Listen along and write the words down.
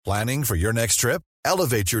Planning for your next trip?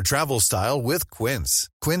 Elevate your travel style with Quince.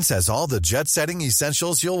 Quince has all the jet-setting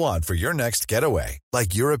essentials you'll want for your next getaway,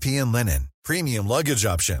 like European linen, premium luggage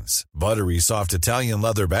options, buttery soft Italian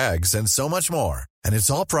leather bags, and so much more. And it's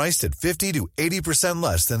all priced at 50 to 80%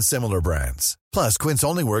 less than similar brands. Plus, Quince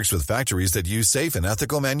only works with factories that use safe and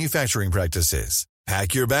ethical manufacturing practices.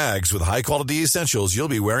 Pack your bags with high-quality essentials you'll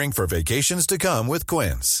be wearing for vacations to come with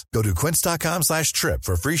Quince. Go to quince.com/trip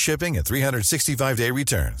for free shipping and 365-day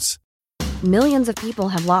returns. Millions of people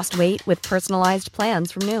have lost weight with personalized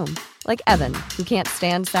plans from Noom. Like Evan, who can't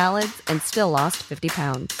stand salads and still lost 50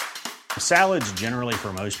 pounds. Salads generally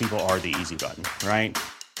for most people are the easy button, right?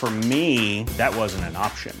 For me, that wasn't an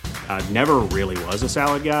option. I never really was a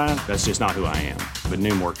salad guy. That's just not who I am. But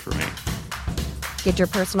Noom worked for me. Get your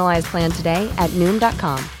personalized plan today at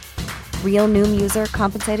Noom.com. Real Noom user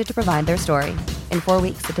compensated to provide their story. In 4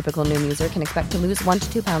 weeks, the typical Noom user can expect to lose 1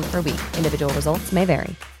 to 2 pounds per week. Individual results may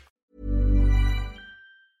vary.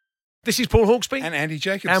 This is Paul Hawksby. And Andy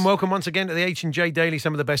Jacobs. And welcome once again to the H&J Daily,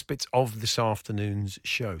 some of the best bits of this afternoon's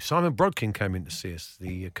show. Simon Brodkin came in to see us,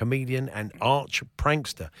 the comedian and arch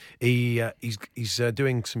prankster. He's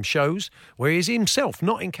doing some shows where he is himself,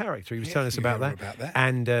 not in character. He was telling us about that.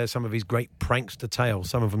 And some of his great prankster tales,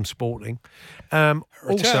 some of them sporting.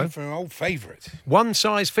 Return for an old favourite. One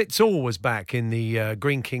Size Fits All was back in the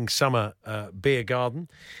Green King Summer Beer Garden.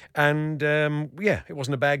 And, it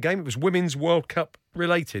wasn't a bad game. It was Women's World Cup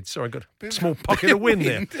related. Sorry, I got a small pocket of wind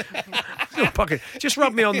there. Little pocket. Just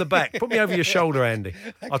rub me on the back. Put me over your shoulder, Andy.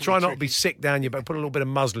 I'll try not to be sick down your back. Put a little bit of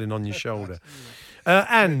muslin on your shoulder.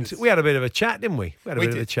 And we had a bit of a chat, didn't we? We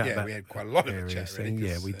had chat about we had quite a lot of a chat. Really,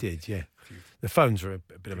 yeah, we did, yeah. The phones were a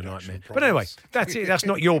bit of a nightmare. But anyway, that's it. That's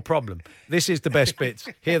not your problem. This is the best bits.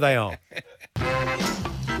 Here they are.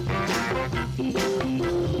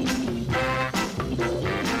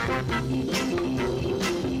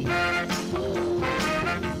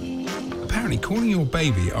 Apparently, calling your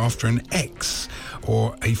baby after an ex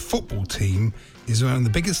or a football team is one of the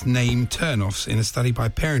biggest name turn-offs in a study by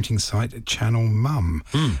parenting site Channel Mum.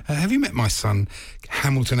 Have you met my son,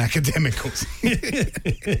 Hamilton Academicals?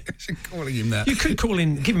 Calling him that. You could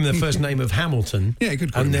give him the first name of Hamilton. Yeah, you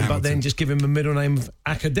could call him Hamilton. But then just give him a middle name of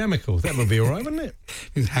Academical. That would be all right, wouldn't it?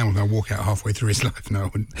 If Hamilton, I'll walk out halfway through his life. No, I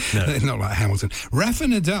wouldn't. No. Not like Hamilton. Rafa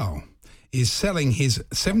Nadal is selling his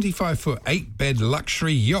 75-foot, 8-bed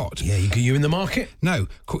luxury yacht. Yeah, you in the market? No,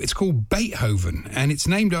 it's called Beethoven, and it's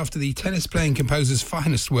named after the tennis-playing composer's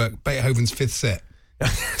finest work, Beethoven's Fifth Set.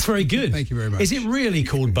 That's very good. Thank you very much. Is it really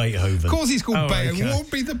called Beethoven? Of course it's called Beethoven. Okay. What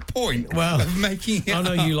would be the point of making it I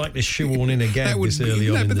know up? you like to shoehorn in a gag this early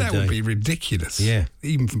on in the day. But that would be ridiculous. Yeah.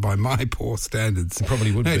 Even by my poor standards. It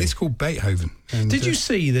probably would be. No, it's called Beethoven. And, did you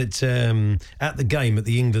see that at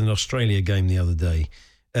the England-Australia game the other day,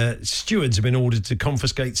 stewards have been ordered to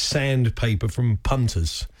confiscate sandpaper from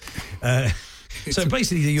punters. So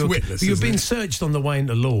basically, you're being searched on the way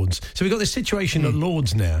into Lord's. So we've got this situation at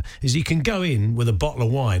Lord's now, is you can go in with a bottle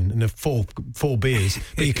of wine and four beers,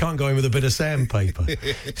 but you can't go in with a bit of sandpaper.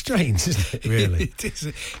 Strange, isn't it, really?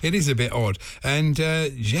 It is a bit odd. And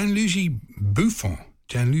Gianluigi Buffon.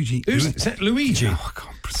 Is that Luigi? No, I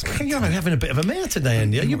can't pronounce. You're having a bit of a mare today,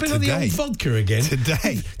 Andy. You've been on the old vodka again.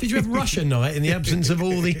 Today. Did you have Russia night in the absence of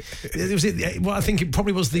all the... I think it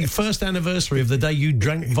probably was the first anniversary of the day you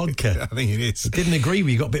drank vodka. I think it is. Didn't agree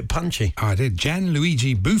with you, got a bit punchy. I did.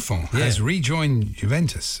 Gianluigi Buffon has rejoined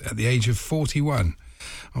Juventus at the age of 41.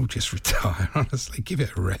 I'll just retire, honestly. Give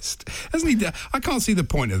it a rest. Hasn't he? I can't see the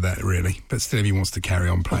point of that, really. But still, if he wants to carry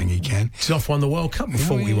on playing, he can. He's off won the World Cup with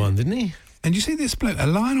 41, didn't he? And you see this bloke, a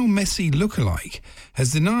Lionel Messi lookalike,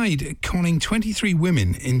 has denied conning 23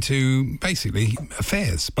 women into, basically,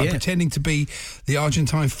 affairs by pretending to be the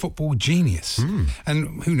Argentine football genius.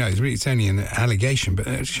 And who knows, really, it's only an allegation, but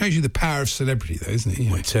it shows you the power of celebrity, though, isn't it?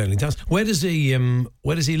 Well, it certainly does. Where does he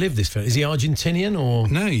live, this fella? Is he Argentinian or...?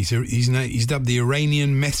 No, he's dubbed the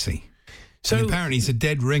Iranian Messi. So and apparently he's a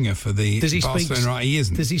dead ringer for the Barcelona. Right, he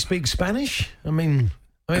isn't. Does he speak Spanish? I mean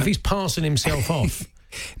if he's passing himself off...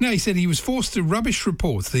 No, he said he was forced to rubbish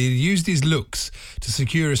reports that he had used his looks to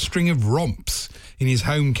secure a string of romps in his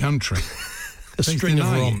home country. A string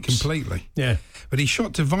of romps. Completely. Yeah. But he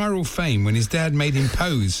shot to viral fame when his dad made him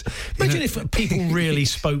pose. Imagine if people really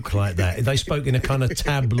spoke like that. If they spoke in a kind of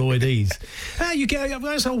tabloidese. How you get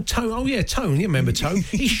that's old Tone? Oh yeah, Tone. You remember Tone?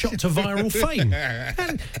 He shot to viral fame.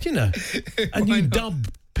 And you dub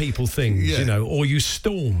people things, or you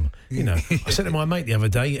storm. You know, I said to my mate the other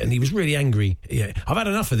day, and he was really angry. Yeah, I've had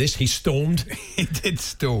enough of this. He stormed. He did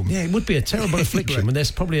storm. Yeah, it would be a terrible affliction when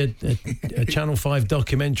there's probably a Channel 5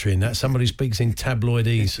 documentary in that somebody speaks in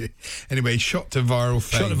tabloidese. Anyway, shot to viral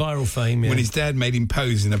fame. Yeah. When his dad made him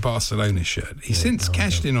pose in a Barcelona shirt. He since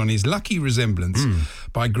cashed in on his lucky resemblance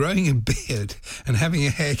by growing a beard and having a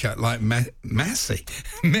haircut like Massey.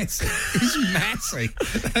 Messi? Who's Massey?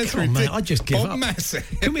 That's Come on, mate, I'd just give up. Massey.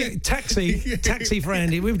 Can we taxi for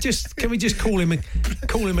Andy? Can we just call him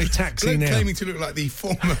a taxi now? Claiming to look like the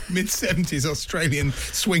former mid-70s Australian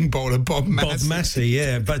swing bowler Bob Massey. Bob Massey,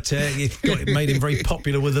 yeah, but it made him very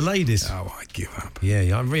popular with the ladies. Oh, I'd give up.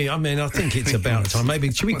 Yeah, I think it's about time.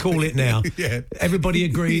 Maybe should we call it now? Yeah. Everybody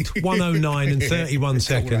agreed. 1:09 and 31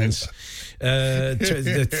 seconds.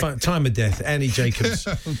 The time of death, Annie Jacobs'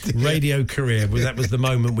 radio career. That was the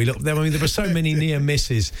moment we looked. There were so many near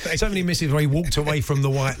misses, so many misses where he walked away from the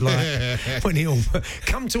white light when he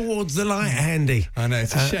come towards the light, Andy. I know,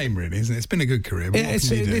 it's a shame, really, isn't it? It's been a good career. But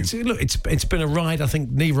it's been a ride. I think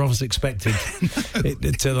neither of us expected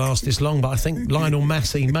it to last this long, but I think Lionel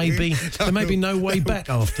Massey there may be no way back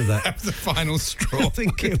after that. That was the final straw. I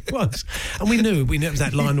think it was, and we knew it was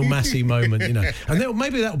that Lionel Massey moment, you know, and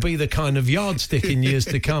maybe that'll be the kind of yardstick in years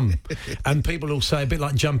to come, and people will say, a bit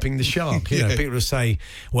like jumping the shark, you know, people will say,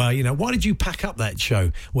 well, you know, why did you pack up that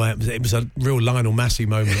show? Well, it was a real Lionel Massey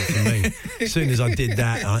moment for me. As soon as I did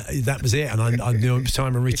that, that was it, and I knew it was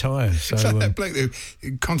time to retire. So that bloke who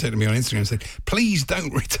contacted me on Instagram and said, please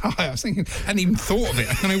don't retire. I was thinking, I hadn't even thought of it.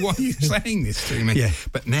 I don't know why you're saying this to me. Yeah.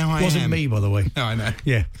 But now I wasn't am. me, by the way. No, I know.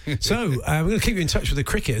 Yeah. So we're going to keep you in touch with the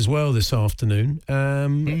cricket as well this afternoon.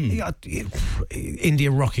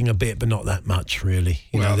 India rocking a bit, but not that much, really.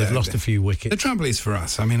 You know, they've lost a few wickets. The trouble is for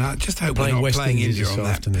us, I mean, I just hope we're not West playing Indies India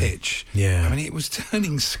on that pitch. Yeah. I mean, it was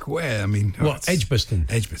turning square. I mean... Edgbaston?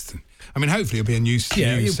 Edgbaston. I mean, hopefully it'll be a new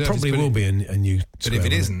it probably will be a new But if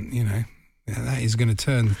it isn't, you know, that is going to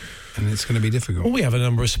turn and it's going to be difficult. Well, we have a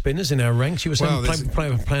number of spinners in our ranks. You were saying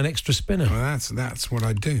play an extra spinner. Well, that's what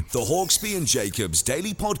I do. The Hawksbee and Jacobs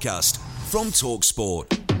Daily Podcast from TalkSport.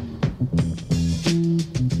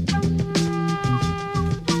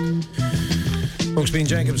 Hawksbee and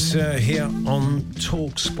Jacobs here on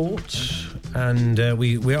TalkSport. And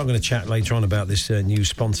we are going to chat later on about this new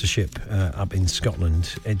sponsorship up in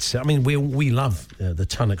Scotland. We love the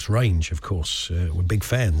Tunnocks range, of course. We're big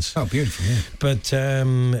fans. Oh, beautiful, yeah. But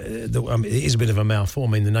it is a bit of a mouthful. I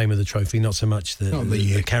mean, the name of the trophy, not so much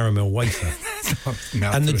the caramel wafer.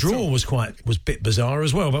 And the draw was a bit bizarre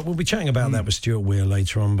as well. But we'll be chatting about that with Stuart Weir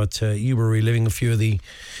later on. But you were reliving a few of the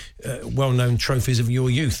well-known trophies of your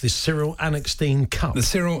youth. This Cyril Annexstein Cup.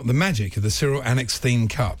 The magic of the Cyril Annexstein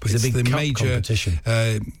Cup. It's the major competition.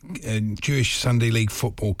 Jewish Sunday League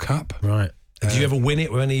Football Cup. Right. Did you ever win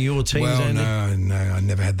it with any of your teams? Well, no, I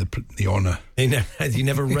never had the honour. You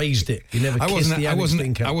never raised it. You never kissed the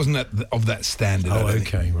Annexstein Cup. I wasn't of that standard. Oh,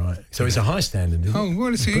 okay, right. So it's a high standard, isn't it? Oh,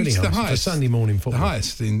 well, it's the highest for Sunday morning football. The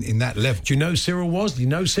highest in that level. Do you know Cyril was? Do you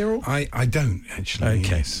know Cyril? I don't actually.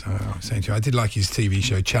 Okay, yes. I was saying to you, I did like his TV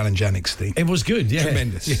show Challenge Annexstein. It was good, yeah,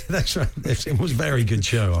 tremendous. Yeah, that's right. It was a very good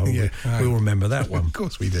show. We'll remember that one. Of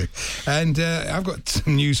course we do. And I've got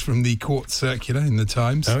some news from the court circular in the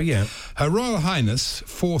Times. Oh yeah, Her Royal Highness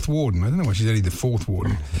Fourth Warden. I don't know why she's only the fourth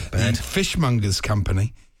warden. The Fishmongers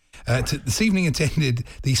Company. This evening attended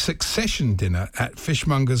the succession dinner at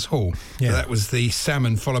Fishmongers Hall. Yeah. So that was the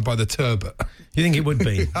salmon followed by the turbot. You think it would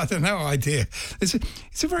be? I don't know. Idea. It's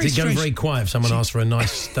a very. Did it go very quiet if someone asked for a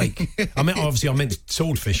nice steak? I meant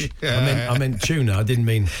swordfish. I meant tuna. I didn't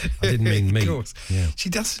mean meat. Of course. Yeah. She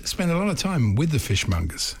does spend a lot of time with the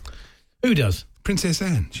fishmongers. Who does? Princess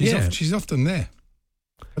Anne. She's often there.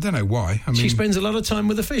 I don't know why. I mean, she spends a lot of time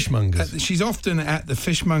with the fishmongers. She's often at the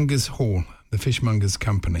Fishmongers Hall, the Fishmongers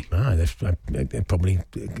Company. Ah, they're probably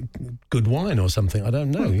good wine or something. I don't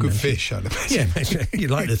know. Well, good fish, I'd imagine. Yeah,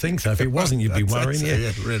 you'd like to think so. If it wasn't, you'd be worrying. So,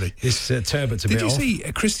 yeah, really. This turbot's a bit off. Did you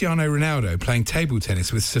see Cristiano Ronaldo playing table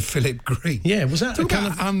tennis with Sir Philip Green? Yeah, was that kind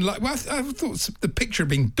of unlike? Well, I thought the picture had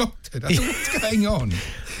been doctored. I thought, what's going on?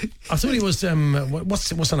 I thought it was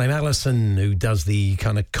what's her name, Alison, who does the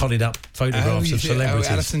kind of codded up photographs of celebrities.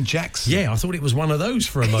 Alison Jackson. Yeah, I thought it was one of those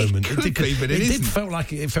for a moment. It could be, but it isn't.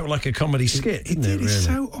 It felt like a comedy skit. It did. It's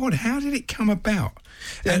so odd. How did it come about?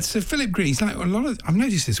 Yeah. And Sir Philip Green, like I've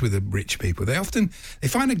noticed this with the rich people. They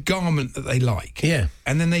find a garment that they like. Yeah,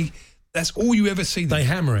 and then that's all you ever see them. They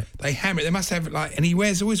hammer it. They must have and he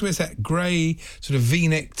always wears that grey sort of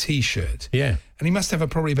V-neck T-shirt. Yeah. And he must have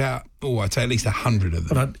probably about, I'd say at least 100 of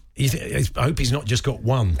them. But I hope he's not just got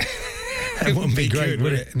one. That wouldn't be great,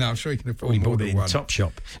 would it? No, I'm sure you can afford We more bought it than in one.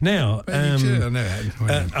 Topshop. Now,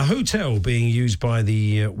 a hotel being used by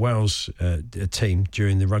the Wales team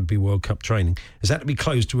during the Rugby World Cup training has had to be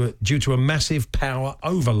closed due to a massive power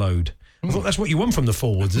overload. I thought that's what you want from the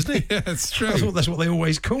forwards, isn't it? Yeah, that's true. I thought that's what they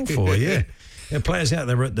always call for, yeah. Players out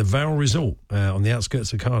there at the Vale Resort on the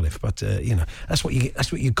outskirts of Cardiff, but that's what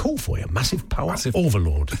you call for, a massive power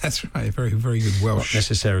overlord. That's right, very, very good Welsh. Not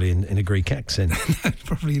necessarily in a Greek accent.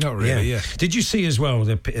 Probably not really. Yeah. Did you see as well?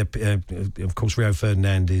 Of course, Rio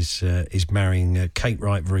Ferdinand is marrying Kate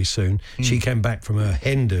Wright very soon. She came back from her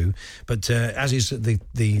hen do, but as is the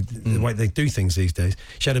way they do things these days,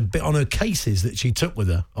 she had a bit on her cases that she took with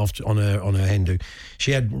her on her hen do.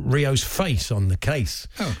 She had Rio's face on the case,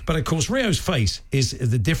 but of course Rio's face is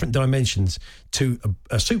the different dimensions to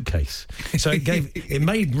a suitcase, so it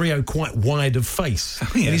made Rio quite wide of face, and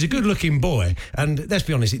he's a good-looking boy. And let's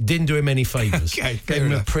be honest, it didn't do him any favours. Gave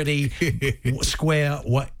him a pretty square,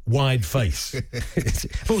 wide face. I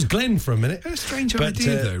thought it was Glenn for a minute. A strange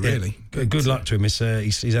idea, though. Really. Good luck to him. He's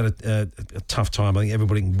had a tough time. I think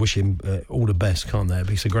everybody can wish him all the best, can't they?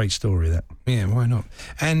 But it's a great story, that. Yeah, why not?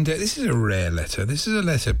 And this is a rare letter. This is a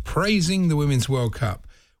letter praising the Women's World Cup.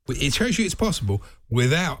 It shows you it's possible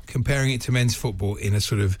without comparing it to men's football in a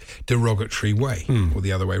sort of derogatory way, or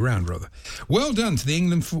the other way round, rather. Well done to the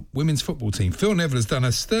England women's football team. Phil Neville has done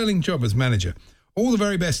a sterling job as manager. All the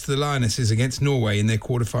very best to the Lionesses against Norway in their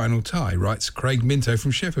quarter-final tie, writes Craig Minto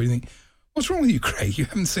from Sheffield. You think, what's wrong with you, Craig? You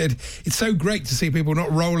haven't said it's so great to see people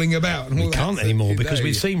not rolling about. And we can't anymore because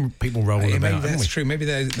we've seen people rolling about. That's true. Maybe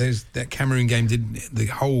there's that Cameroon game did the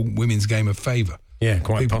whole women's game a favour. Yeah,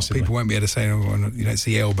 quite possibly. People won't be able to say, you don't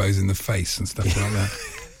see elbows in the face and stuff like that.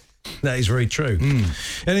 That is very true.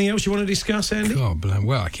 Anything else you want to discuss, Andy?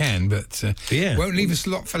 Well, I can, but won't leave us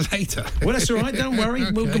a lot for later. Well, that's all right. Don't worry.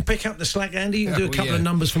 Okay. We'll pick up the slack, Andy. You can do a couple of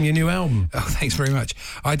numbers from your new album. Oh, thanks very much.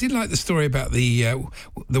 I did like the story about the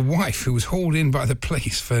wife who was hauled in by the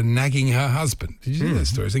police for nagging her husband. Did you see that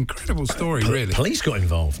story? It's an incredible story, really. Police got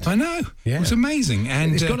involved. I know. Yeah. It was amazing.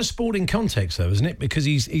 And it's got a sporting context, though, isn't it? Because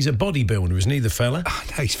he's a bodybuilder, isn't he, the fella? Oh,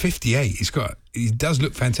 no, he's 58. He does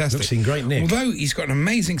look fantastic. Looks in great nick. Although he's got an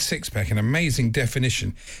amazing six-pack and amazing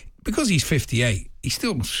definition, because he's 58, he's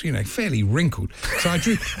still, fairly wrinkled. So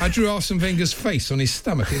I drew Arsene Wenger's face on his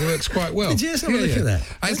stomach. It works quite well. Did you just have a look at that?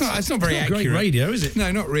 It's not very accurate. Great radio, is it? No,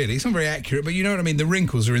 not really. It's not very accurate, but you know what I mean. The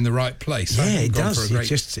wrinkles are in the right place. Yeah, it does.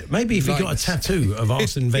 Maybe if he got a tattoo of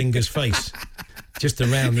Arsene Wenger's face. Just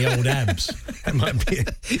around the old abs. That might be.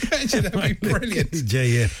 That'd be brilliant.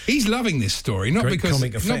 Yeah. He's loving this story, not because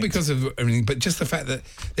of everything, but just the fact that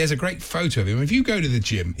there's a great photo of him. If you go to the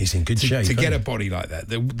gym, he's in good shape to get a body like that.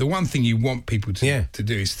 The one thing you want people to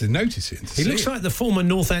do is to notice it. He looks like the former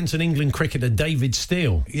Northampton England cricketer David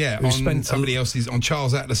Steele. Yeah, who spent on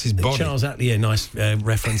Charles Atlas's body. Charles Atlas, nice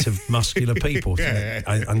reference of muscular people.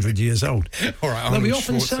 100 years old. All right, we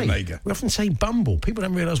often say Bumble. People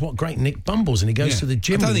don't realise what great Nick Bumble's, and he goes to the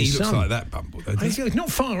gym. I don't think he looks like that Bumble, though. He's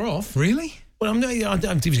not far off. Really? Well, I don't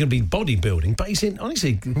think he was going to be bodybuilding, but he's in.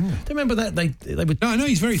 Honestly, do you remember that they would? No, I know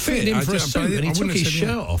he's very fit. Him for a suit, and he took his shirt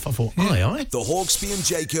off. I thought, aye. The Hawksby and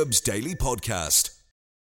Jacobs Daily Podcast.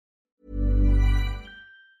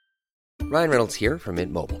 Ryan Reynolds here from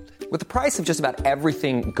Mint Mobile. With the price of just about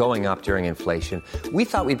everything going up during inflation, we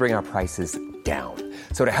thought we'd bring our prices down.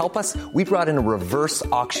 So to help us, we brought in a reverse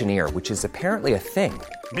auctioneer, which is apparently a thing.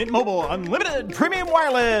 Mint Mobile Unlimited Premium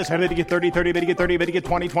Wireless. How to get 30, 30, bit to get 30, bit to get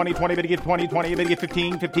 20, 20, 20, bit to get 20, 20, bit to get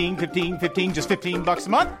 15, 15, 15, 15, just $15 a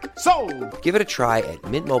month? Sold! Give it a try at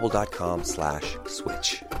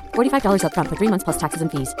mintmobile.com/switch. $45 up front for 3 months plus taxes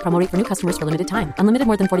and fees. Promo rate for new customers for limited time. Unlimited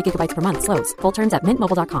more than 40 gigabytes per month. Slows full terms at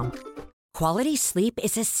mintmobile.com. Quality sleep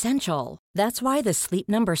is essential. That's why the Sleep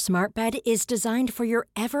Number Smart Bed is designed for your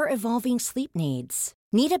ever-evolving sleep needs.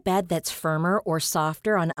 Need a bed that's firmer or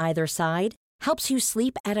softer on either side? Helps you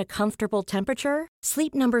sleep at a comfortable temperature?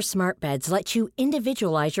 Sleep Number Smart Beds let you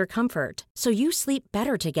individualize your comfort, so you sleep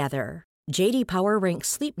better together. J.D. Power ranks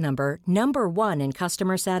Sleep Number number 1 in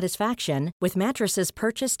customer satisfaction with mattresses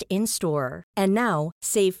purchased in-store. And now,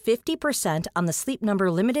 save 50% on the Sleep Number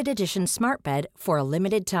Limited Edition Smart Bed for a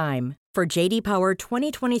limited time. For J.D. Power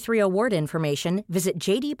 2023 award information, visit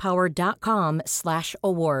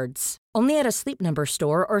jdpower.com/awards. Only at a Sleep Number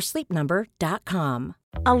store or sleepnumber.com.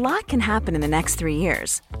 A lot can happen in the next 3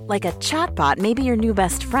 years. Like a chatbot may be your new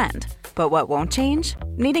best friend. But what won't change?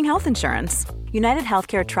 Needing health insurance. United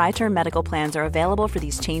Healthcare Tri-Term Medical Plans are available for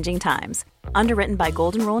these changing times. Underwritten by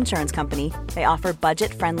Golden Rule Insurance Company, they offer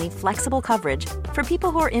budget-friendly, flexible coverage for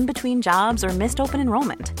people who are in between jobs or missed open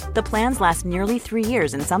enrollment. The plans last nearly 3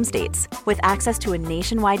 years in some states, with access to a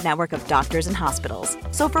nationwide network of doctors and hospitals.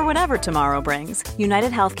 So for whatever tomorrow brings,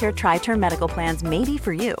 United Healthcare Tri-Term Medical Plans may be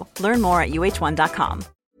for you. Learn more at uh1.com.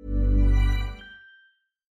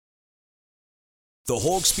 The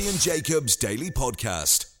Hawksbee and Jacobs Daily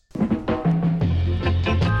Podcast.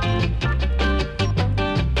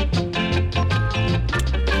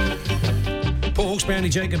 Paul Hawksbee, Andy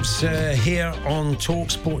Jacobs here on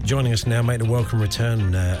TalkSport. Joining us now, making a welcome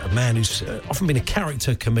return, a man who's often been a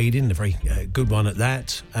character comedian, a very good one at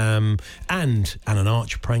that, and an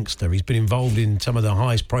arch prankster. He's been involved in some of the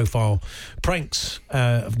highest profile pranks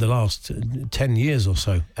of the last 10 years or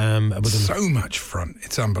so. So much front,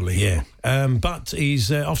 it's unbelievable. Yeah, but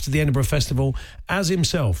he's off to the Edinburgh Festival as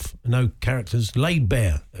himself. No characters, laid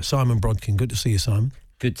bare. Simon Brodkin, good to see you, Simon.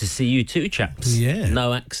 Good to see you too, chaps. Yeah.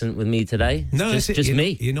 No accent with me today. No, just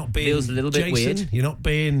me. You're not being Feels a little bit Jason, weird. You're not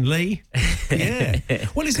being Lee. Yeah.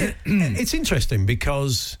 Well, it's interesting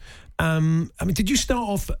because, did you start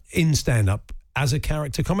off in stand-up as a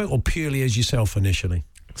character comic or purely as yourself initially?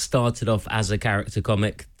 Started off as a character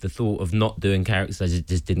comic. The thought of not doing characters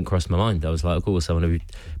just didn't cross my mind. I was like, of course, I want to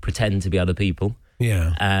pretend to be other people.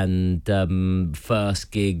 Yeah. And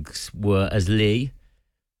first gigs were as Lee.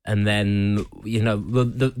 And then,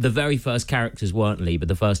 the very first characters weren't Lee, but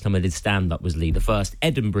the first time I did stand-up was Lee. The first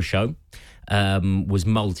Edinburgh show was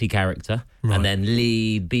multi-character. Right. And then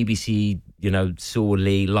Lee, BBC, saw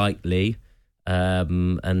Lee, liked Lee,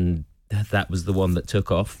 and that was the one that took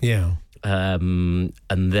off. Yeah. And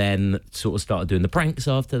then sort of started doing the pranks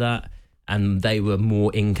after that, and they were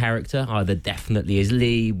more in character, either definitely as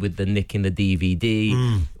Lee with the nick in the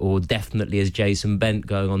DVD, or definitely as Jason Bent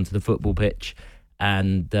going onto the football pitch.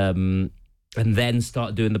 And then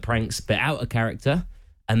started doing the pranks bit out of character,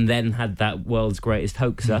 and then had that world's greatest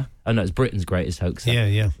hoaxer. Oh no, it's Britain's greatest hoaxer.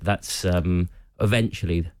 Yeah. That's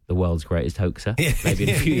eventually the world's greatest hoaxer. Yeah. Maybe in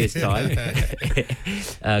a few years' time.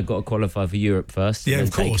 Got to qualify for Europe first. Yeah,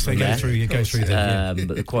 of course. They go through. You go through there.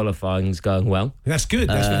 But the qualifying's going well. That's good.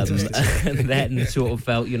 That's fantastic. And then sort of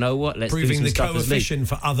felt, you know what? Let's proving do some the stuff coefficient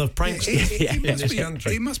for other pranksters.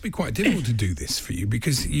 It must be quite difficult to do this for you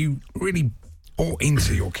because you really bought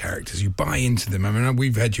into your characters, you buy into them. I mean,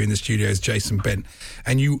 we've had you in the studio as Jason Bent,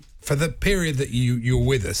 and you, for the period that you're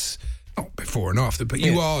with us, not before and after, but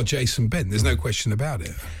you are Jason Bent. There's no question about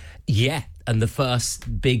it. Yeah, and the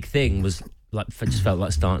first big thing was like, it just felt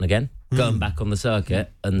like starting again, going back on the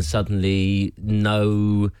circuit, and suddenly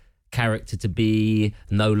no character to be,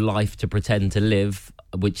 no life to pretend to live.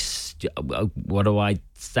 Which, what do I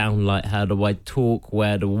sound like? How do I talk?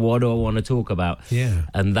 What do I want to talk about? Yeah.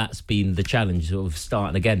 And that's been the challenge, sort of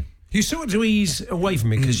starting again. You sort of ease away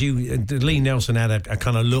from it because Lee Nelson had a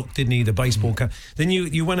kind of look, didn't he? The baseball cap. Then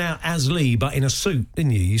you went out as Lee, but in a suit,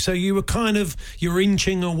 didn't you? So you were you're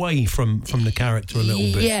inching away from the character a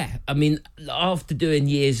little bit. Yeah, I mean, after doing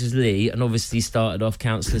years as Lee, and obviously started off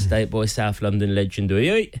Councillor State Boy, South London legend.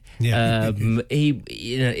 Yeah.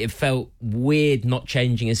 It felt weird not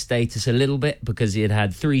changing his status a little bit because he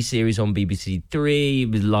had 3 series on BBC 3. He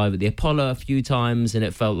was live at the Apollo a few times, and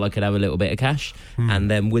it felt like he'd have a little bit of cash. And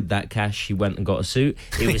then with that cash, he went and got a suit.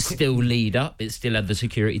 It was still Lead Up. It still had the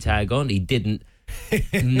security tag on. He didn't.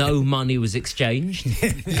 No money was exchanged,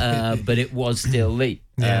 but it was still Lee.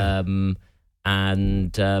 Yeah.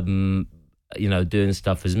 Doing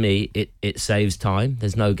stuff as me, it saves time.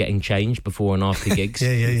 There's no getting changed before and after gigs.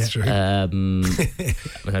 Yeah. True.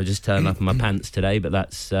 I just turned up in my pants today, but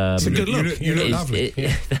that's it's a good look. You look lovely.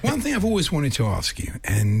 One thing I've always wanted to ask you,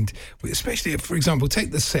 and especially, for example,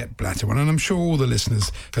 take the Sepp Blatter one, and I'm sure all the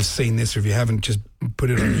listeners have seen this, or if you haven't, just put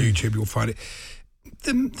it on YouTube, you'll find it.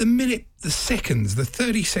 The minute, the seconds, the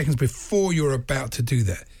 30 seconds before you're about to do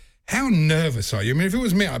that, how nervous are you? I mean, if it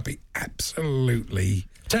was me, I'd be absolutely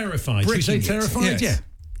terrified. Did you say terrified? Yes.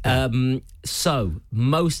 Yeah. So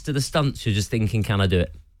most of the stunts, you're just thinking, can I do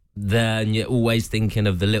it? Then you're always thinking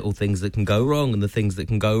of the little things that can go wrong and the things that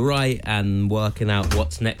can go right, and working out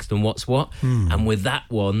what's next and what's what. And with that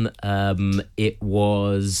one, it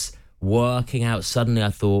was working out. Suddenly I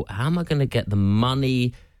thought, how am I going to get the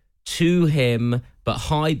money to him but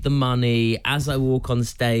hide the money as I walk on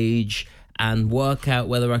stage, and work out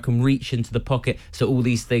whether I can reach into the pocket. So all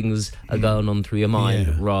these things are going on through your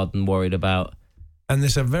mind rather than worried about. And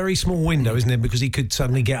there's a very small window, isn't there? Because he could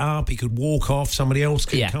suddenly get up, he could walk off, somebody else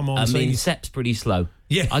could come on. I mean, Sepp's pretty slow.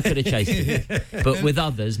 Yeah. I could have chased him. But with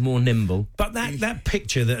others, more nimble. But that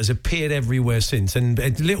picture that has appeared everywhere since, and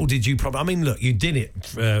little did you probably... I mean, look, you did it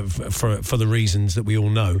for the reasons that we all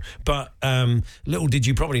know, but little did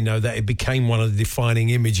you probably know that it became one of the defining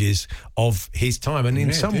images of his time. And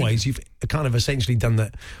in some ways, you've kind of essentially done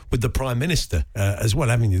that with the Prime Minister as well,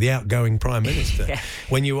 haven't you? The outgoing Prime Minister.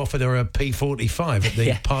 When you offered her a P45 at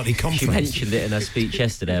the party conference. She mentioned it in her speech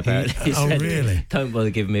yesterday, apparently. Oh, really? Don't bother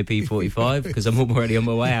giving me a P45 because I'm already on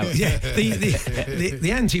my way out. Yeah,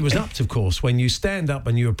 the ante was upped, of course, when you stand up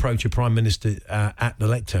and you approach a Prime Minister at the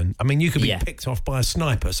lectern. I mean, you could be picked off by a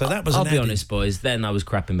sniper, so that was I'll be honest, boys, then I was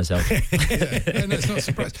crapping myself. And that's not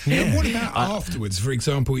surprising. And what about afterwards, for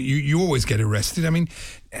example? You always get arrested. I mean...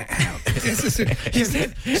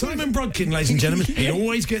 Simon Brodkin, ladies and gentlemen, he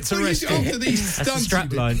always gets arrested. After these stunts,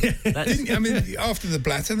 strap line. I mean, after the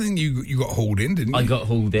Blatter, then you got hauled in, didn't you? I got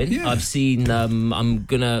hauled in. Yeah. I've seen. I'm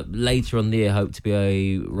gonna later on the year hope to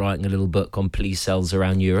be writing a little book on police cells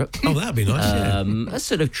around Europe. Oh, that'd be nice. A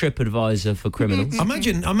sort of trip advisor for criminals.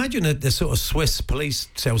 Imagine the sort of Swiss police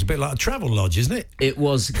cells, a bit like a travel lodge, isn't it? It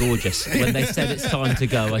was gorgeous. When they said it's time to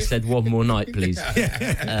go, I said one more night, please.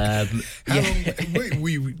 How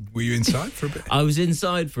long? Were you inside for a bit? I was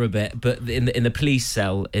inside for a bit, but in a police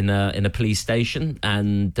cell in a police station,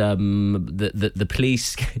 and the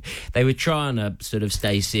police they were trying to sort of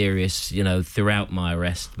stay serious, throughout my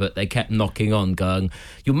arrest, but they kept knocking on, going,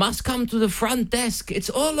 "You must come to the front desk. It's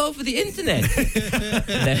all over the internet."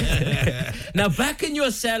 Now back in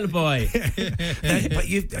your cell, boy. But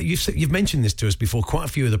you've mentioned this to us before. Quite a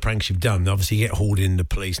few of the pranks you've done, obviously, you get hauled in the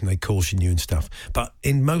police and they caution you and stuff. But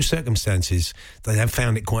in most circumstances, they have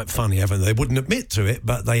found it quite funny, haven't they? They wouldn't admit to it,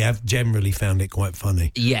 but they have generally found it quite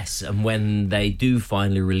funny. Yes, and when they do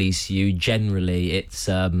finally release you, generally it's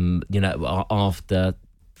after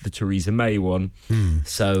the Theresa May one,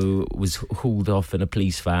 so was hauled off in a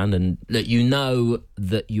police van, and that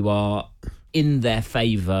that you are in their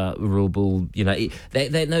favourable.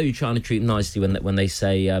 They know you're trying to treat them nicely when they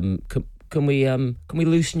say, "Can we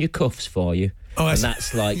loosen your cuffs for you?" Oh, and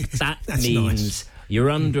that's like that means. Nice. You're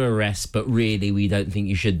under arrest, but really we don't think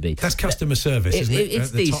you should be. That's customer service, isn't it? It's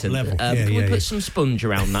at the decent. Top level. Can we put some sponge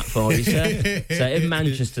around that for you, sir? So in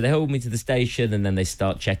Manchester, they hold me to the station and then they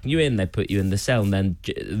start checking you in. They put you in the cell, and then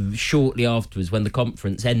shortly afterwards, when the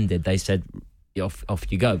conference ended, they said, off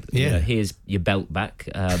you go. Yeah. Here's your belt back.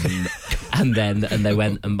 And they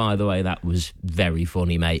went, and by the way, that was very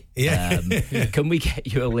funny, mate. Yeah. Can we get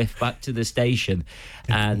you a lift back to the station?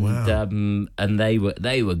 And wow. And they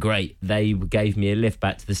were great. They gave me a lift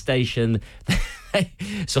back to the station.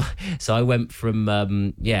 So I went from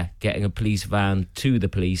getting a police van to the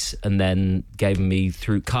police, and then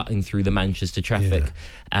cutting through the Manchester traffic,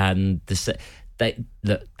 and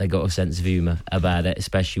they got a sense of humour about it,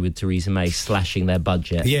 especially with Theresa May slashing their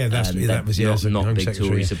budget. Yeah, that was not big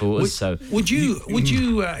Tory supporters. Would you?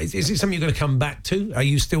 Is it something you're going to come back to? Are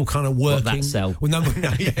you still kind of working? That cell?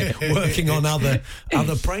 Working on other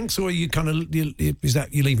pranks, or are you kind of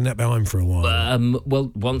you're leaving that behind for a while?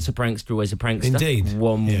 Well, once a prankster, always a prankster. Indeed.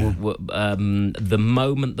 The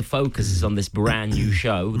moment the focus is on this brand new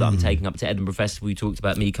show that I'm taking up to Edinburgh Festival, you talked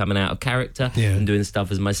about me coming out of character and doing stuff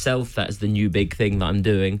as myself. That is the new big thing that I'm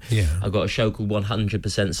doing. Yeah. I've got a show called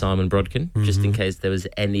 100% Simon Brodkin, just in case there was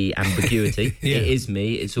any ambiguity. It is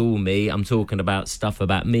me. It's all me. I'm talking about stuff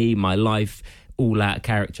about me, my life, all out of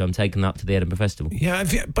character. I'm taking that up to the Edinburgh Festival. Yeah,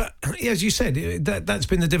 but as you said, that's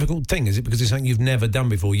been the difficult thing, is it? Because it's something you've never done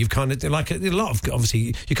before. You've kind of, like a lot of,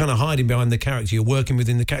 obviously, you're kind of hiding behind the character, you're working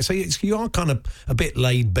within the character, so you are kind of a bit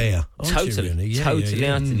laid bare, aren't Totally, you, really?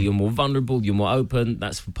 utterly. You're more vulnerable, you're more open.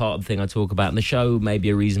 That's part of the thing I talk about in the show. Maybe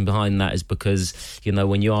a reason behind that is because,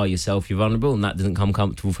 when you are yourself, you're vulnerable, and that doesn't come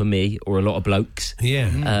comfortable for me or a lot of blokes.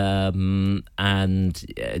 Yeah.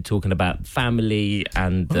 And talking about family,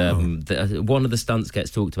 and one of the stunts gets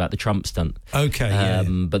talked about, the Trump stunt. Okay,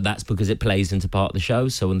 but that's because it plays into part of the show.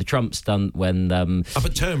 So in the Trump stunt, when up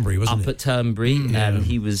at Turnberry, wasn't it? Up at Turnberry, and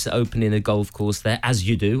he was opening a golf course there, as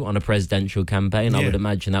you do on a presidential campaign. I would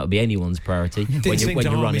imagine that would be anyone's priority when you're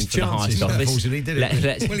running for the highest office.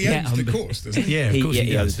 Well, he owns the course, doesn't he? Yeah, of course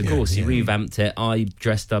he owns the course. He revamped it. I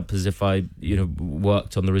dressed up as if I,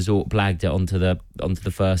 worked on the resort, blagged it onto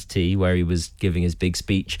the first tee where he was giving his big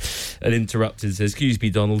speech, and interrupted and says, "Excuse me,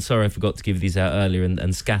 Donald, sorry I forgot to give you ladies out earlier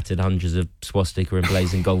and scattered hundreds of swastika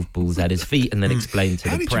emblazoned golf balls at his feet, and then explained to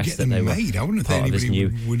the press that they were made? I wouldn't part have of thought his new.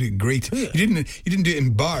 anybody would agree to. You didn't do it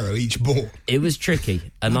in biro each ball. It was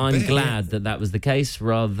tricky, and I'm glad that was the case,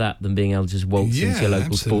 rather than being able to just waltz into your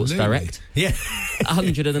local Sports Direct. Yeah,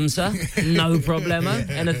 100 of them, sir. No problemo.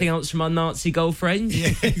 Anything else from our Nazi golf range?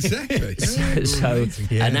 Yeah, exactly.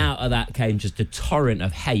 And out of that came just a torrent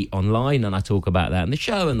of hate online, and I talk about that in the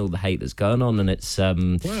show and all the hate that's going on, and it's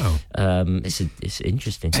it's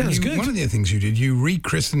interesting. Sounds good. One of the other things you did, you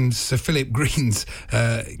rechristened Sir Philip Green's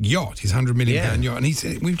yacht, his £100 million yacht,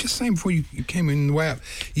 and we were just saying before you came in the way up,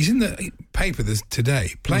 he's in the paper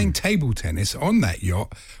today playing table tennis on that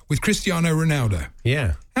yacht with Cristiano Ronaldo.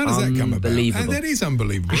 Yeah. How does that come about? Unbelievable. That is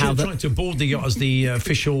unbelievable. How trying to board the yacht as the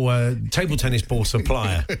official table tennis ball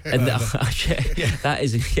supplier. That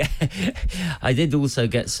is, I did also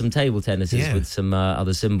get some table tennises with some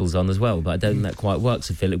other symbols on as well, but I don't think that quite works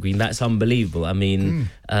for Philip Green. That's unbelievable. I mean,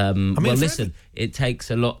 listen, it takes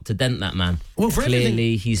a lot to dent that man. Well,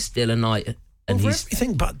 clearly he's still a knight. And for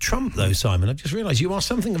everything but Trump, though, Simon, I've just realised you are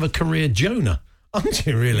something of a career Jonah. Aren't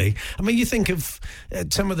you, really? I mean, you think of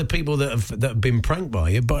some of the people that have been pranked by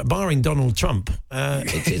you, but barring Donald Trump,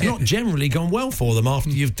 it's not generally gone well for them after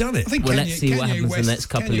you've done it. I think let's see what happens in the next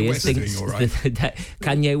couple of years.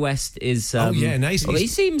 Kanye West is... he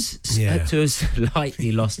seems to have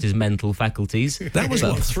slightly lost his mental faculties. That was,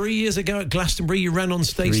 3 years ago at Glastonbury, you ran on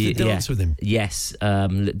stage to dance with him? Yes,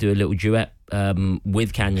 do a little duet.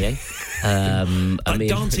 With Kanye,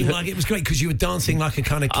 dancing like it was great because you were dancing like a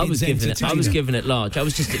kind of kid's entertainer. I was giving it large. I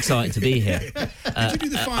was just excited to be here. Did you do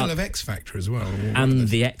the final of X Factor as well? And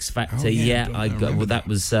the X Factor, that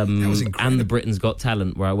was and the Britain's Got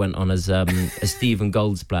Talent, where I went on as Stephen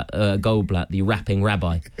Goldblatt, the rapping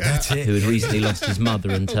rabbi, who had recently lost his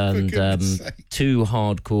mother and turned to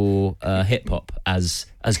hardcore hip hop as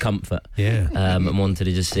comfort, and wanted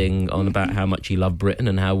to just sing on about how much he loved Britain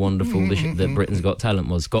and how wonderful the Britain's Got Talent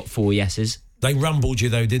was. Got 4 yeses. They rumbled you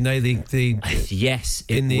though, didn't they? Yes,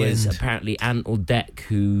 it was apparently Ant or Dec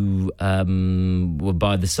who were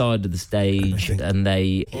by the side of the stage, and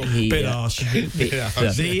bit harsh.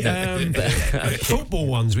 The football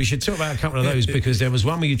ones, we should talk about a couple of those, because there was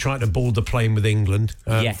one where you tried to board the plane with England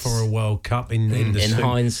for a World Cup in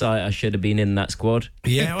hindsight, I should have been in that squad.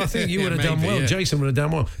 Yeah, I think you would have done well. Yeah. Jason would have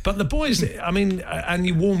done well. But the boys, I mean, and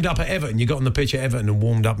you warmed up at Everton. You got on the pitch at Everton and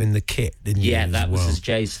warmed up in the kit, didn't you? Yeah, that was as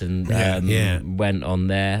Jason went on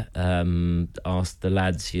there, asked the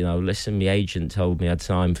lads, listen, my agent told me I'd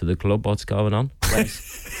signed for the club. What's going on?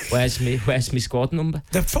 Where's me squad number?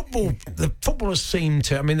 The footballers seem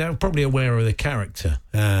to, I mean, they're probably aware of the character,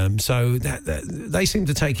 so that they seem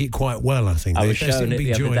to take it quite well, I think. I was showing it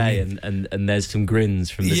the other day, and there's some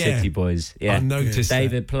grins from the City boys. Yeah, I noticed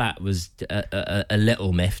David Platt was a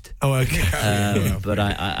little miffed. Oh, okay. But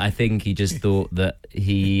I think he just thought that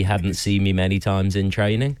he hadn't seen me many times in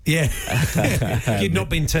training. Yeah. You'd not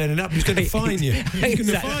been turning up. He was going to fine you. He was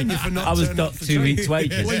going to fine you for not turning up. I was docked 2 weeks'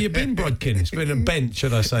 wages. Well, you've been Brodkin. It's been a bench,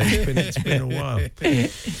 should I say. It's been a while.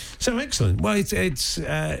 So excellent. Well,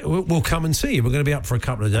 we'll come and see you. We're going to be up for a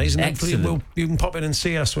couple of days, and hopefully you can pop in and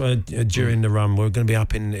see us during the run. We're going to be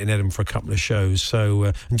up in Edinburgh for a couple of shows. So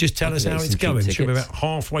and just tell us how it's going. Should be about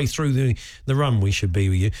halfway through the run. We should be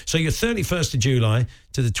with you. So you're 31st of July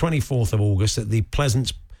to the 24th of August at the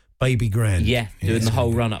Pleasance Baby Grand. Yeah, doing the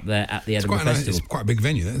whole run up there at the Edinburgh Festival. It's quite a big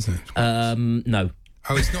venue, isn't it? No.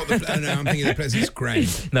 Oh, it's not I'm thinking the Pleasance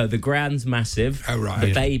Grand. No, the Grand's massive. Oh, right.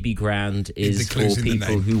 The Baby Grand is for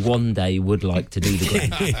people who one day would like to do the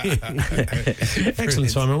Grand. Excellent,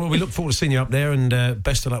 Simon. Well, we look forward to seeing you up there, and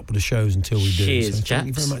best of luck with the shows until we do. Cheers, so chaps. Thank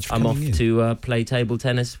you very much for I'm coming off to play table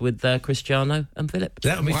tennis with Cristiano and Philip.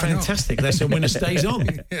 That would be fantastic. That's the winner stays on.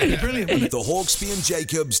 Brilliant. The Hawksby and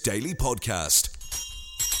Jacobs Daily Podcast.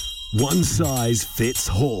 One size fits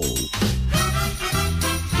all.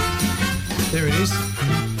 There it is.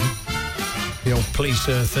 The old police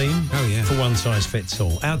theme. Oh, yeah. For One Size Fits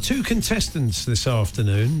All. Our two contestants this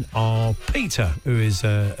afternoon are Peter, who is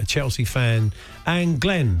a Chelsea fan, and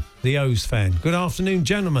Glenn, the O's fan. Good afternoon,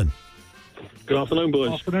 gentlemen. Good afternoon, boys.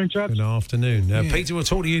 Good afternoon, chaps. Good afternoon. Peter, we'll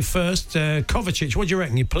talk to you first. Kovacic, what do you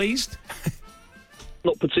reckon? You pleased?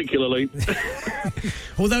 Not particularly.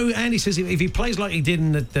 Although Andy says if he plays like he did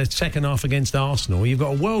in the second half against Arsenal, you've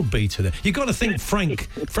got a world beater there. You've got to think Frank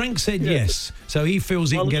said yes, so he feels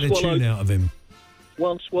he can get a tune out of him.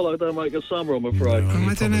 one swallow don't make a summer, I'm afraid.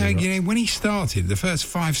 I don't know. You know, when he started the first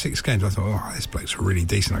 5-6 games, I thought, "Oh, this bloke's really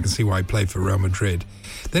decent. I can see why he played for Real Madrid."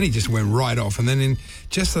 Then he just went right off, and then in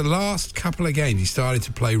just the last couple of games, he started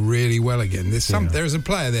to play really well again. There's a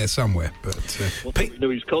player there somewhere, but knew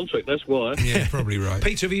his contract. That's why. Yeah, probably right.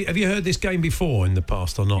 Peter, have you heard this game before in the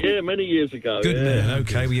past or not? Yeah, many years ago. Good yeah. man.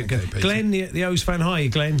 Okay, Glenn, the O's fan. Hi,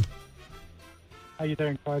 Glenn. How you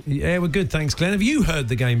doing, guys? Yeah, we're good, thanks, Glenn. Have you heard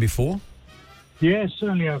the game before? Yeah,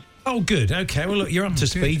 certainly have. Oh, good. Okay, well, look, you're up to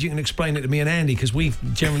speed. You can explain it to me and Andy because we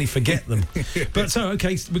generally forget them. But so,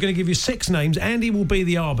 okay, we're going to give you 6 names. Andy will be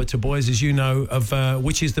the arbiter, boys, as you know, of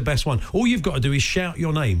which is the best one. All you've got to do is shout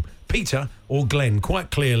your name, Peter or Glenn,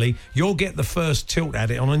 quite clearly. You'll get the first tilt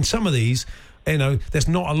at it. And some of these, you know, there's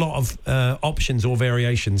not a lot of options or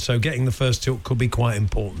variations, so getting the first tilt could be quite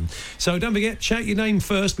important. So don't forget, shout your name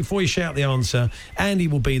first before you shout the answer. Andy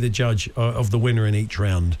will be the judge of the winner in each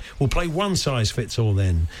round. We'll play one size fits all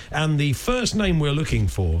then. And the first name we're looking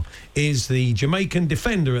for is the Jamaican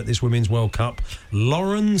defender at this Women's World Cup,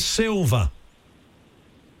 Lauren Silva.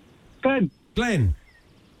 Glenn.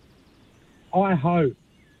 Hi-ho.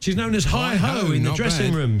 She's known as Hi-Ho in the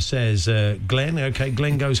dressing room, says Glenn. Okay,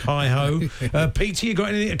 Glenn goes Hi-Ho. Peter, you got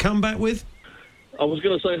anything to come back with? I was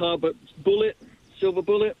going to say hi, but Bullet, Silver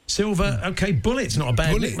Bullet. Silver, okay, Bullet's not a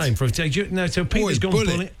bad nickname for a... No, so Peter's gone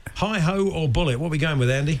Bullet. Hi-Ho or Bullet? What are we going with,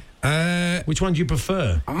 Andy? Which one do you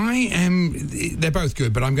prefer? They're both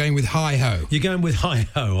good, but I'm going with Hi-Ho. You're going with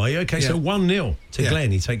Hi-Ho, are you? Okay, Yeah. so 1-0 to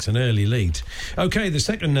Glenn. He takes an early lead. Okay, the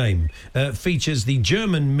second name features the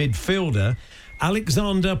German midfielder,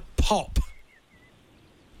 Alexander Popp.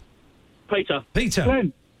 Peter.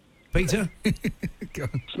 Glenn. Peter?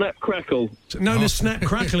 Snap Crackle. Known as Snap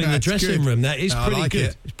Crackle in the dressing room. That is pretty like good.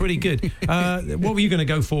 it. It's pretty good. What were you going to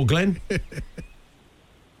go for, Glenn?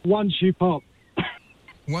 Once you pop.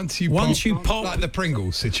 Once you pop. Like the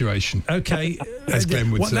Pringles situation. Okay. As Glenn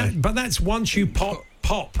would say. But that's once you pop.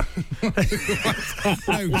 No,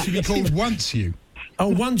 it should be called Once You. Oh,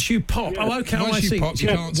 once you pop. Oh, okay. Once I see. you pop, you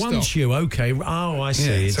can't stop. Once you, okay. Oh, I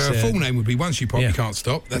see. Yeah, so a full name would be Once You Pop, You Can't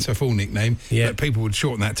Stop. That's her full nickname. Yeah. But people would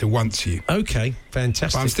shorten that to Once You. Okay,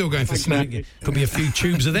 fantastic. But I'm still going for Snap. Could be a few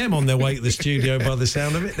tubes of them on their way to the studio by the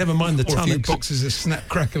sound of it. Never mind the Or a few tonics. boxes of Snap,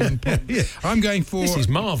 Crackle and Pop. Yeah. I'm going for... This is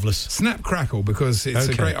marvellous. Snap Crackle, because it's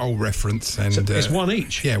a great old reference. And So it's one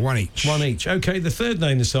each? Yeah, one each. One each. Okay, the third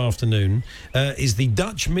name this afternoon is the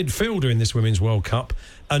Dutch midfielder in this Women's World Cup,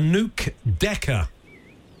 Anouk Dekker.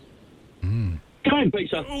 Glenn.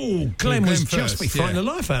 Peter. Oh, Glenn was first, just frightening the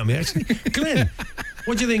life out of me, actually. Glenn,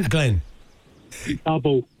 what do you think, Glenn?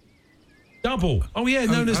 Double. Oh, yeah,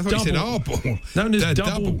 known as I thought double. you said Arbor. Known as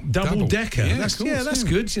double decker. Yeah, That's, of course, that's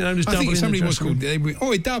good. Known as I double think in somebody the was dressing room. called...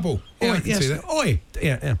 Oi, double. Yeah, I can see that. Oi.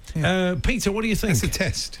 Yeah. Peter, what do you think? That's a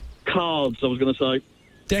test. Cards, I was going to say.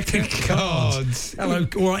 Decker cards. Hello,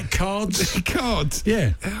 all right, cards. Cards.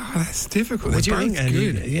 Yeah. Oh, that's difficult. What do you They're think, both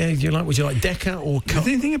Andy? good. Yeah, would you like Decker or The cards?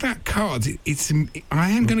 thing about cards,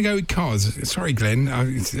 I am going to go with cards. Sorry, Glenn, I'll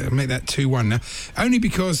make that 2-1 now. Only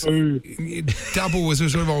because double was a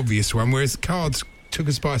sort of obvious one, whereas cards took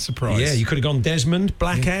us by surprise. Yeah, you could have gone Desmond,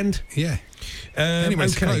 Blackhand. Yeah. Anyway,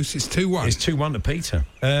 it's close. It's 2-1. It's 2-1 to Peter.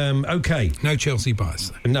 Okay. No Chelsea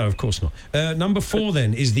bias. No, of course not. Number 4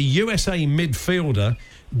 then is the USA midfielder,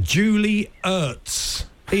 Julie Ertz.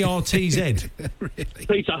 E-R-T-Z. Really?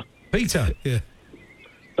 Peter. Yeah.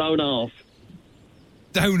 Donath.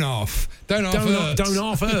 Donath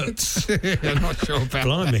Ertz. I'm not sure about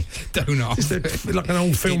Blimey. Donath. It's like an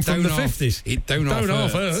old film from the 50s.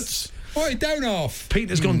 Donath Ertz. Oi, Donath.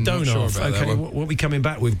 Peter's gone not sure Donath. about that Okay, one. what are we coming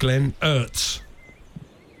back with, Glenn? Ertz.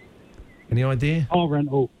 Any idea? Car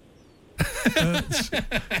rental.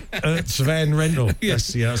 Ertz Van Rental.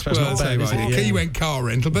 That's not Well, bad, same is it? idea. Yeah. Okay, you went car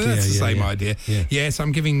rental, but that's the same idea. Yeah. Yes,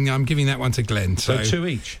 I'm giving that one to Glenn. So 2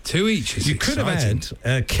 each. 2 each. Is You could have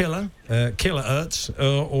had Killer Ertz,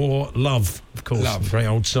 or Love, of course. Love. Great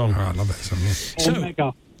old song. Oh, I love that song, yeah. Or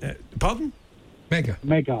Mega. Pardon? Mega.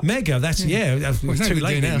 That's that's Well, it's no too good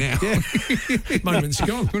late doing now. it now. Yeah. Moment's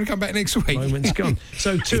gone. You want to come back next week? Moment's gone.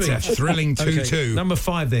 So 2 It's a each. thrilling 2-2. Okay, number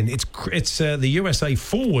 5 then. It's the USA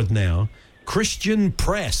forward now. Christian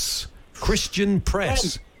Press.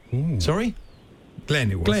 Ooh. Sorry?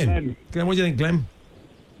 Glenn, it was. Glenn, what do you think, Glenn?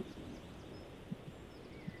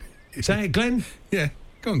 Say it, Glenn. Yeah.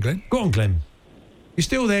 Go on, Glenn. Go on, Glenn. You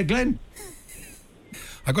still there, Glenn?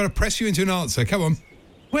 I've got to press you into an answer. Come on.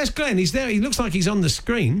 Where's Glenn? He's there. He looks like he's on the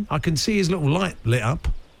screen. I can see his little light lit up.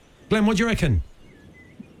 Glenn, what do you reckon?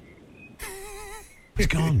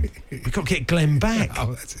 It's gone. We've got to get Glenn back.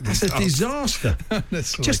 Oh, that's a disaster.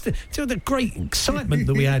 Honestly. Just the great excitement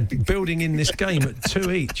that we had building in this game at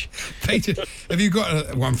 2 each. Peter, have you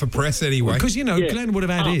got one for press anyway? Because, Glenn would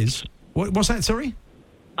have had his. What's that, sorry?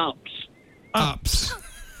 Ups.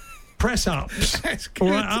 Press ups. All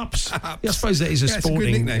right, ups. Yeah, I suppose that is a That's a good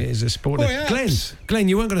sporting. nickname. It is a sporting. Boy, ups. Glenn,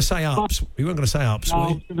 you weren't going to say ups. You weren't going to say ups, No, were I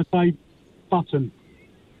you? was going to say button.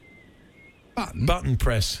 Button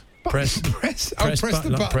press. Press the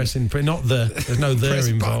button. Not pressing. Not there's no there Press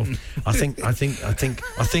involved. button. I think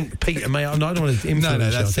Peter may. I don't want to influence No, you.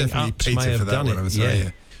 that's I think definitely Ups Peter may have for that done one, I would it. say, Yeah. yeah.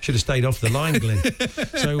 Should have stayed off the line, Glenn.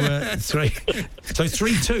 So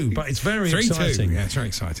 3-2, but it's very 3-2. exciting. Yeah, it's very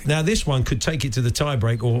exciting. Now this one could take it to the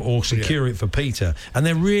tiebreak or secure it for Peter, and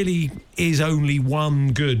there really is only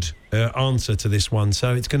one good answer to this one.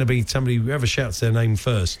 So it's going to be somebody whoever shouts their name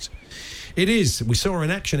first. It is. We saw in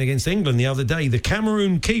action against England the other day. The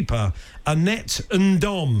Cameroon keeper, Annette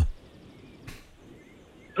Ndom.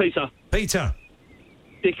 Peter.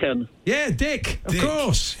 Dickon. Yeah, Dick, of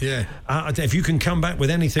course. Yeah. If you can come back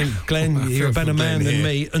with anything, Glenn, you're a better man than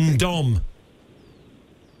me. Ndom.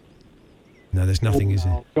 No, there's nothing, is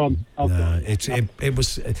it? Gone. No, it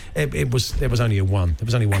was there was only one. There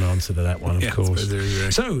was only one answer to that one, of course.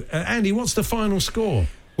 So, Andy, what's the final score?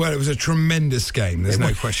 Well, it was a tremendous game. There's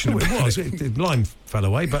no question about it. It was. The line fell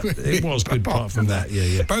away, but it was good apart from that.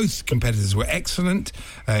 Yeah. Both competitors were excellent.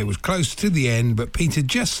 It was close to the end, but Peter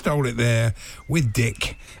just stole it there with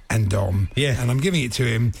Dick and Dom. Yeah. And I'm giving it to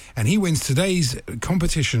him. And he wins today's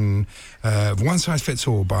competition of One Size Fits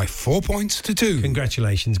All by 4 points to 2.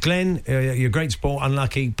 Congratulations. Glenn, you're a great sport.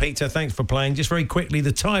 Unlucky. Peter, thanks for playing. Just very quickly,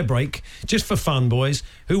 the tie-break, just for fun, boys.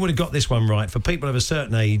 Who would have got this one right? For people of a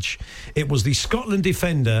certain age, it was the Scotland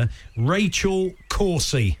defender, Rachel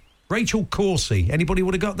Corsie. Rachel Corsie. Anybody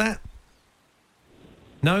would have got that?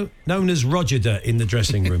 No? Known as Roger in the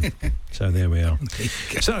dressing room. So there we are.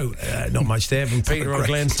 So, not much there from Peter or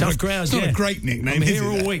Glenn. Tough crowd, It's not a great nickname, I'm is here it,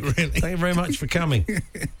 all that, week. really? Thank you very much for coming.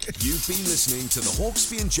 You've been listening to the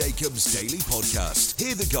Hawksby and Jacobs Daily Podcast.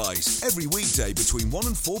 Hear the guys every weekday between 1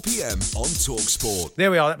 and 4 p.m. on TalkSport.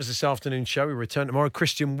 There we are. That was this afternoon's show. We return tomorrow.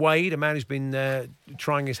 Christian Wade, a man who's been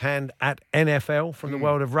trying his hand at NFL from the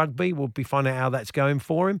world of rugby. We'll be finding out how that's going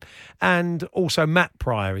for him. And also Matt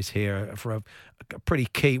Pryor is here for a pretty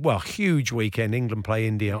key, huge weekend. England play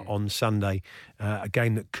India on Sunday, a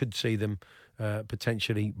game that could see them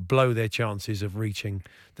potentially blow their chances of reaching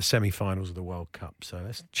the semi-finals of the World Cup. So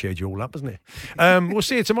that's cheered you all up, hasn't it? We'll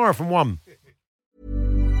see you tomorrow from 1.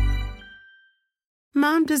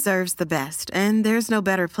 Mom deserves the best, and there's no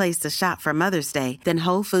better place to shop for Mother's Day than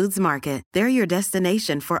Whole Foods Market. They're your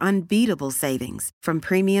destination for unbeatable savings, from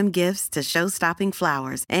premium gifts to show-stopping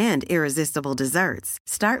flowers and irresistible desserts.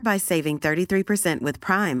 Start by saving 33% with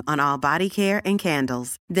Prime on all body care and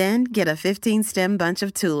candles. Then get a 15-stem bunch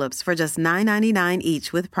of tulips for just $9.99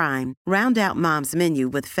 each with Prime. Round out Mom's menu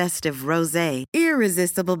with festive rosé,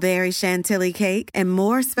 irresistible berry chantilly cake, and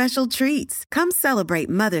more special treats. Come celebrate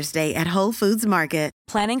Mother's Day at Whole Foods Market.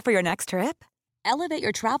 Planning for your next trip? Elevate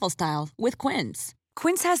your travel style with Quince.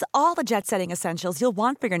 Quince has all the jet-setting essentials you'll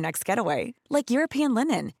want for your next getaway, like European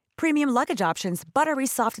linen, premium luggage options, buttery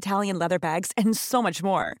soft Italian leather bags, and so much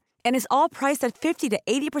more. And is all priced at 50 to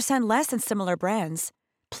 80% less than similar brands.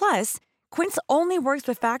 Plus, Quince only works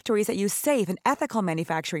with factories that use safe and ethical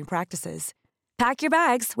manufacturing practices. Pack your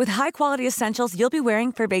bags with high-quality essentials you'll be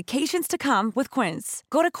wearing for vacations to come with Quince.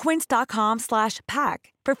 Go to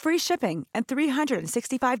quince.com/pack for free shipping and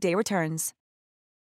 365-day returns.